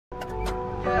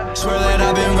Swear that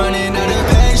I've been running out of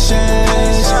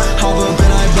patience. Hop up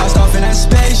and I blast off in that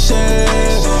spaceship.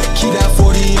 Keep that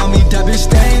 40 on me, that bitch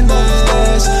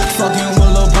stainless. Fucking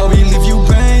Willow Bobby, leave you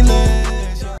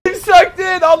brainless. Sucked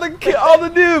in all the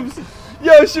noobs.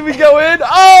 Yo, should we go in?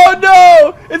 Oh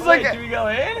no! It's Wait, like. should we go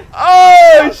in?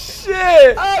 Oh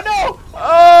shit! Oh no!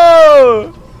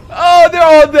 Oh, they're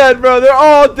all dead, bro. They're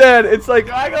all dead. It's like.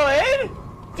 Do I go in?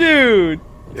 Dude.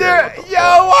 Yo,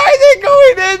 why are they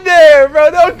going in there,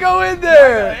 bro? Don't go in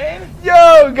there.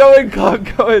 Yo, go in, go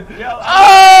in. Yo,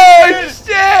 oh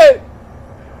shit!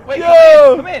 Wait,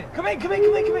 yo, come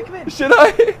in. Should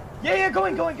I? Yeah, go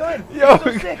in. Yo,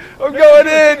 So sick. I'm going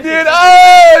in, dude.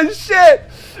 Oh shit!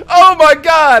 Oh my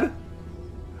god!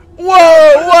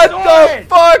 Whoa! What the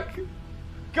fuck?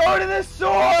 Go to the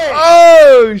sword!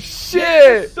 Oh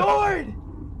shit! The sword!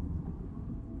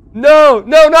 No,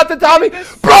 not the Tommy. Bro,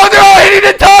 they're all hitting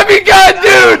the Tommy gun,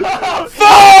 dude!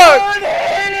 Fuck!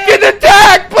 Get the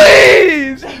tag,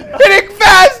 please! Hitting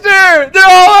faster! They're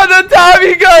all on the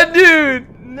Tommy gun, dude!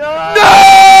 No!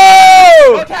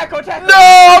 No! Go attack! No,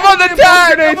 I'm on the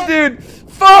tag, dude!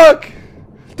 Fuck!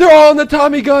 They're all on the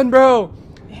Tommy gun, bro!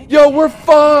 Yo, we're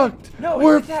fucked! No,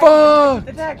 we're fucked!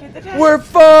 Hit the tag! We're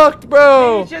fucked,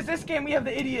 bro! Maybe it's just this game we have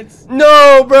the idiots.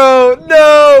 No, bro!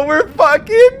 No! We're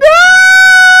fucking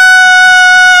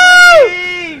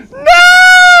Please!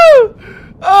 No!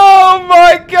 Oh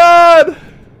my god!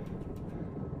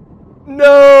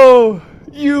 No!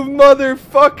 You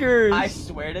motherfuckers! I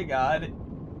swear to God.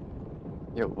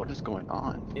 Yo, what is going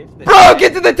on? Bro,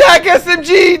 get to the TAC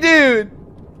SMG, dude!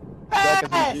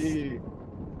 SMG.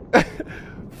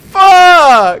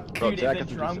 Fuck! Dude, if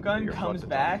the drum gun comes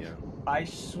back, I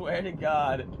swear to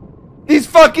God. These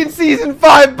fucking season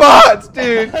 5 bots,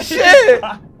 dude! Shit!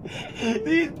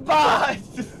 These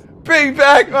bots! Bring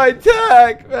back my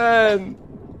TAC, man!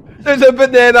 There's a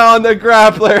banana on the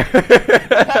grappler!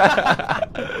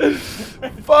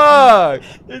 Fuck!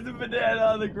 There's a banana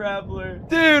on the grappler.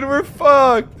 Dude, we're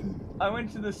fucked! I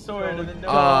went to the sword and then no.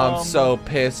 Oh, I'm so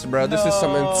pissed, bro. This is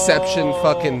some Inception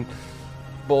fucking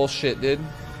bullshit, dude.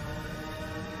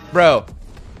 Bro.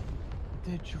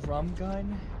 The drum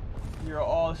gun? You're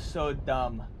all so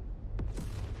dumb.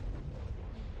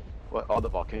 What? Oh, the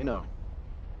volcano.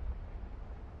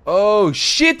 Oh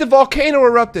shit, the volcano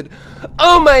erupted.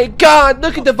 Oh my god,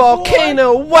 look at the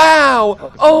volcano.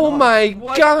 Wow. Oh my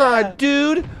god,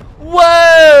 dude.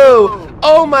 Whoa.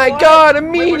 Oh my god, a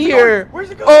meteor. Where's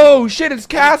it going? Oh shit, it's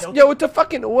cast. Yo, what the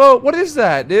fucking. Whoa, what is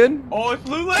that, dude? Oh, it's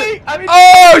blue light. I mean,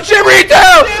 oh shit,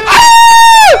 retail. Ah!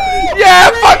 Yeah,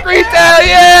 fuck retail,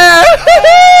 yeah.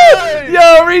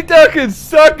 Yo, retail can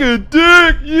suck a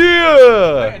dick,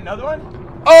 yeah. Wait, another one?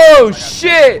 Oh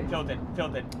shit.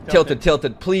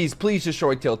 Tilted. Please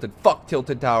destroy Tilted. Fuck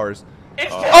Tilted Towers.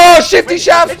 Oh, shifty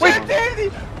shafts. Wait.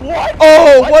 What?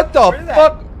 Oh, what the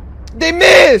fuck? They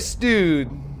missed, dude.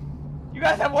 You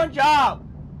guys have one job.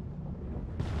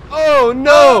 Oh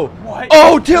no. What?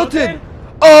 Oh, Tilted.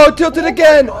 Oh, Tilted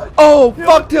again. Oh,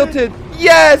 fuck Tilted.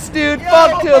 Yes, dude.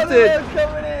 Fuck Tilted.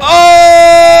 Oh.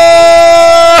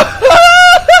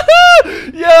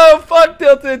 Yo, fuck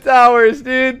Tilted Towers,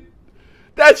 dude.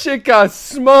 That shit got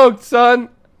smoked, son.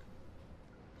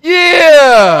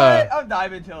 Yeah. I'm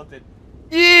diving Tilted.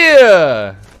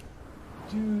 Yeah.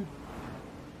 Dude.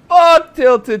 Fuck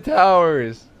Tilted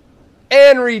Towers.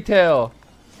 And retail.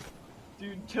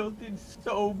 Dude, Tilted's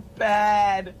so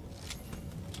bad.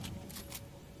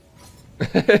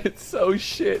 It's so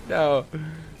shit now.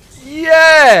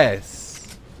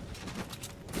 Yes.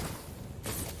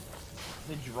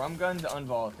 The drum gun's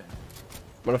unvaulted.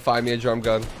 I'm gonna find me a drum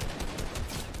gun.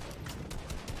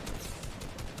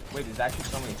 Wait, there's actually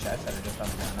so many chests that are just on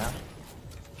the ground now.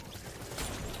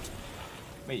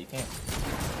 Wait, you can't.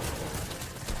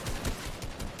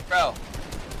 Bro.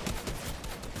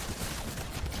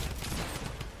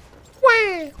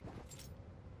 Whee!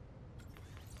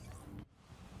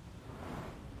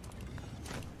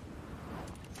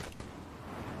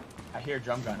 I hear a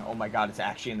drum gun. Oh my god, it's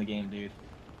actually in the game, dude.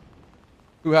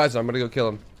 Who has it? I'm gonna go kill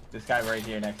him. This guy right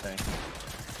here next to me.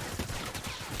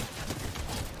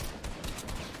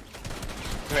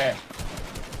 Come here.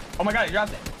 Oh my god, he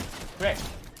dropped it. Come here.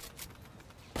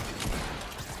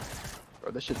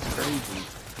 Bro, this shit's crazy.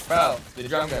 Bro, the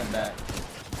drum gun's back.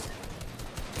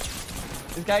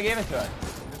 This guy gave it to us.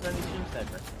 This friendly stream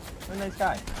sniper. What a nice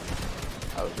guy.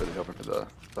 I was really hoping for the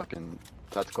fucking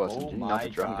tactical SMG, not the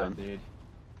drum gun. Dude.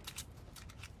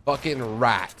 Fucking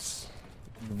rats.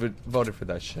 Voted for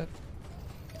that shit.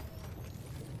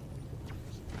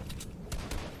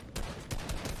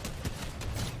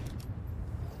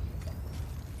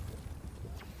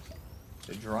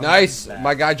 Nice.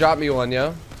 My guy dropped me one,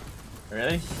 yo.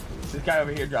 Really? This guy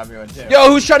over here dropped me one too. Yo,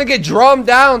 who's trying to get drummed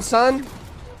down, son?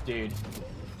 Dude.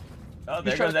 Oh,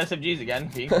 there goes SMGs again.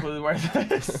 Being completely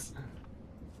worthless.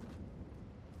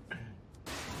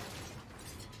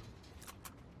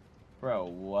 Bro,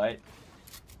 what?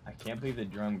 I can't believe the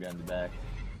drum gun's back.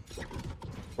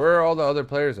 Where are all the other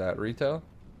players at? Retail?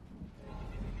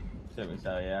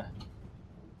 So yeah.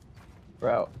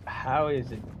 Bro, how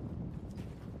is it?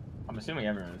 I'm assuming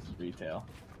everyone's retail.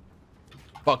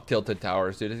 Fuck tilted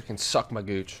towers, dude. It can suck my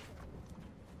gooch.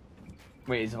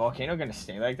 Wait, is the volcano gonna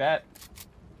stay like that?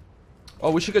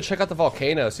 Oh, we should go check out the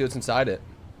volcano, see what's inside it.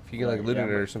 If you can like loot it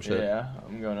or some shit. Yeah,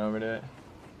 I'm going over to it.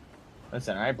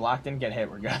 Listen, alright, block didn't get hit,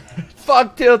 we're good.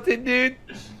 Fuck tilted, dude.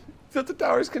 Tilted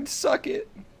towers can suck it.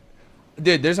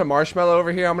 Dude, there's a marshmallow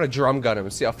over here. I'm gonna drum gun him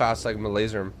and see how fast I can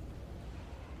laser him.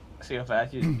 See how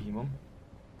fast you just beam him.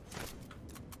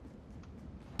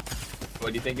 What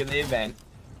do you think of the event,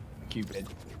 Cupid?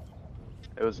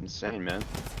 It was insane, man.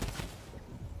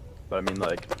 But I mean,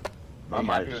 like, Are you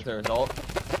happy with the result?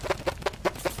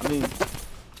 I mean,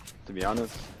 to be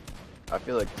honest, I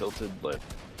feel like Tilted, like,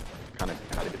 kind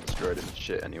of had to get destroyed and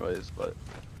shit anyways, but...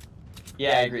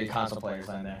 Yeah, I agree, console players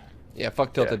on there. Yeah,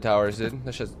 fuck tilted towers, dude.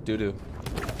 That's just doo-doo.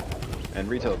 And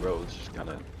retail bro was just kind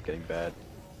of getting bad.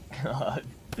 God.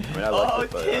 I mean, I liked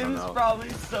it, but I don't Tim's know. probably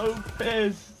so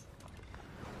pissed.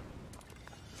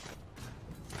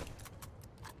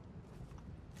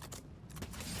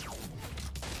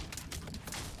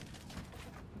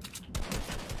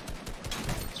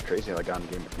 It's crazy how I got in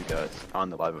the game with you guys on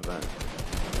the live event.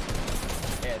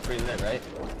 Yeah, it's pretty lit, right?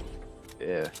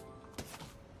 Yeah.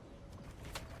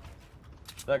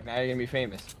 Look, now you're gonna be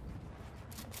famous.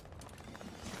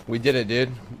 We did it,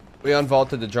 dude. We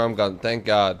unvaulted the drum gun. Thank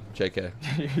God, JK.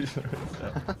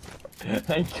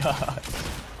 Thank God.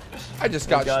 I just Thank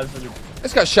got God for the...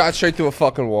 just got shot straight through a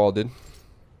fucking wall, dude.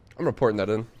 I'm reporting that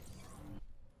in.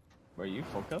 Were you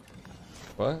full cup?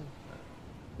 What?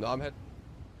 No, I'm head.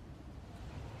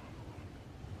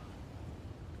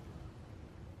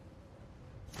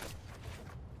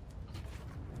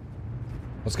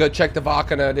 Let's go check the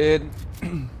volcano, dude.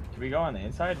 Can we go on the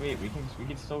inside? Wait, we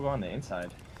can still go on the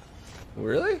inside.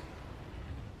 Really?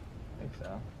 I think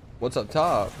so. What's up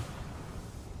top?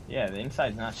 Yeah, the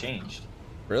inside's not changed.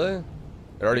 Really?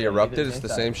 It already Yeah, erupted? neither It's the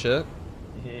inside. same shit?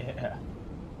 Yeah.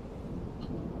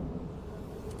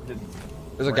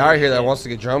 There's a guy here that wants to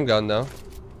get drum gun though.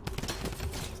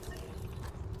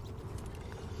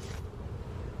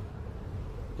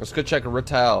 Let's go check a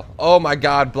Royale. Oh my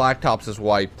God, Blacktops is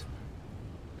wiped.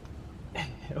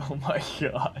 Oh my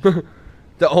God.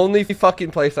 The only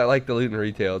fucking place I like to loot in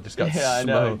retail just got Yeah, I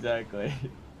know, smoked. exactly.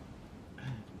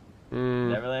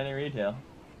 Mm. Never landing retail.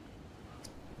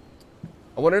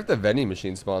 I wonder if the vending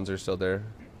machine spawns are still there.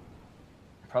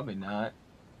 Probably not.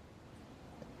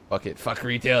 Fuck it. Fuck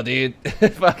retail, dude.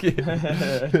 Fuck it.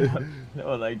 No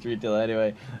one likes retail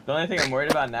anyway. The only thing I'm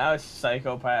worried about now is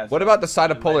psychopaths. What about the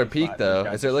side of The Polar landing Peak spot though?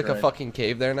 got Is there like a destroyed. fucking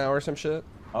cave there now or some shit?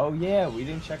 Oh yeah, we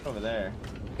didn't check over there.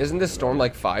 Isn't this storm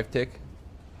like 5 tick?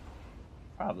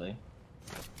 Probably.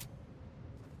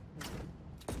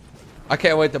 I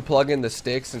can't wait to plug in the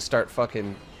sticks and start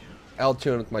fucking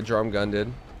L2ing with my drum gun,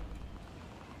 dude.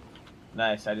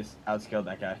 Nice, I just outskilled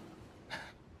that guy.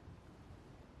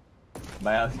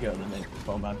 By outskilled, I meant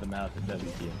foam out the mouth and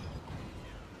WQ.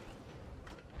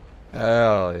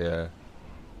 Hell yeah.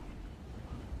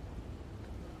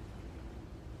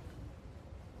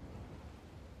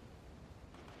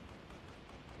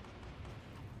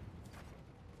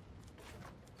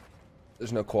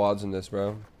 There's no quads in this,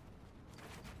 bro.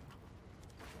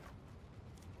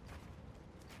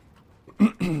 Yeah,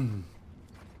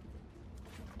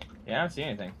 I don't see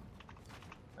anything.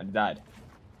 I died.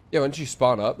 Yeah, wouldn't you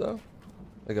spawn up though?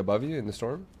 Like above you in the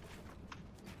storm?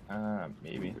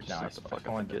 Maybe. We're just No, I like the fucking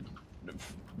spawned kid. the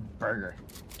burger.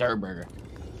 Dirt burger.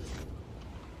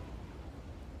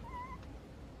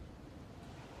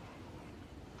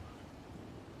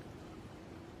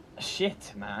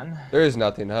 Shit, man. There is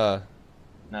nothing, huh?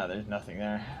 No, there's nothing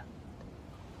there.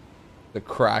 The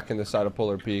crack in the side of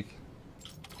Polar Peak.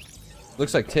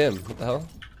 Looks like Tim. What the hell?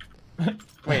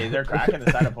 Wait, is there a crack in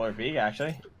the side of Polar Peak,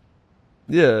 actually?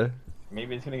 Yeah.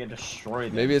 Maybe it's gonna get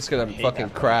destroyed. Maybe it's gonna I hate fucking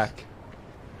that place. crack.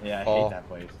 Yeah, I Oh. hate that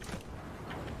place.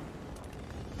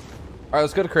 Alright,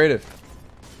 let's go to creative.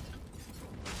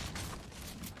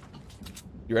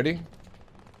 You ready?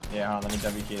 Yeah, hold on, let me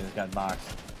W key this guy's box.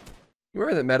 You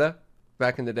remember that meta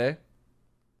back in the day?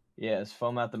 Yeah, it's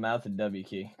foam out the mouth and W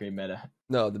key. Great meta.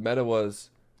 No, the meta was,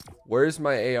 where's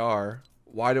my AR?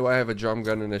 Why do I have a drum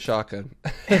gun and a shotgun?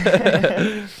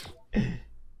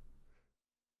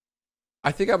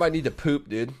 I think I might need to poop,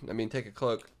 dude. I mean, take a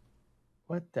cloak.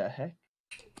 What the heck?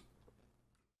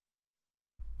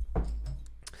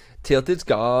 Tilted's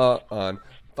gone.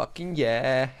 Fucking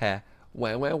yeah.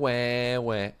 Wah, wah, wah,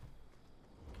 wah.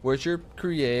 Where's your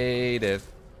creative?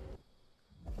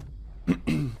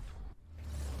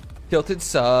 Tilted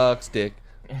sucks, dick.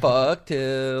 Fuck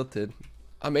Tilted.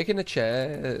 I'm making a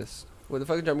chest. Where the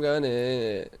fucking drum gun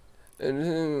is?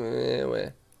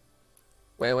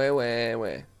 Wah, wah, wah,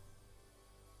 wah.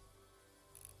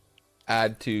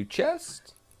 Add to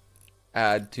chest.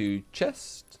 Add to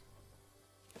chest.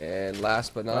 And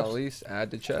last but not least,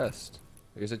 add to chest.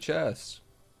 Here's a chest.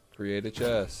 Create a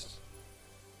chest.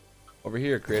 Over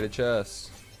here, create a chest.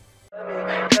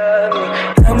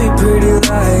 Tell me pretty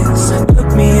lies,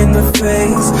 look me in the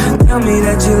face. Tell me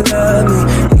that you love me,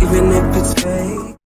 even if it's fake.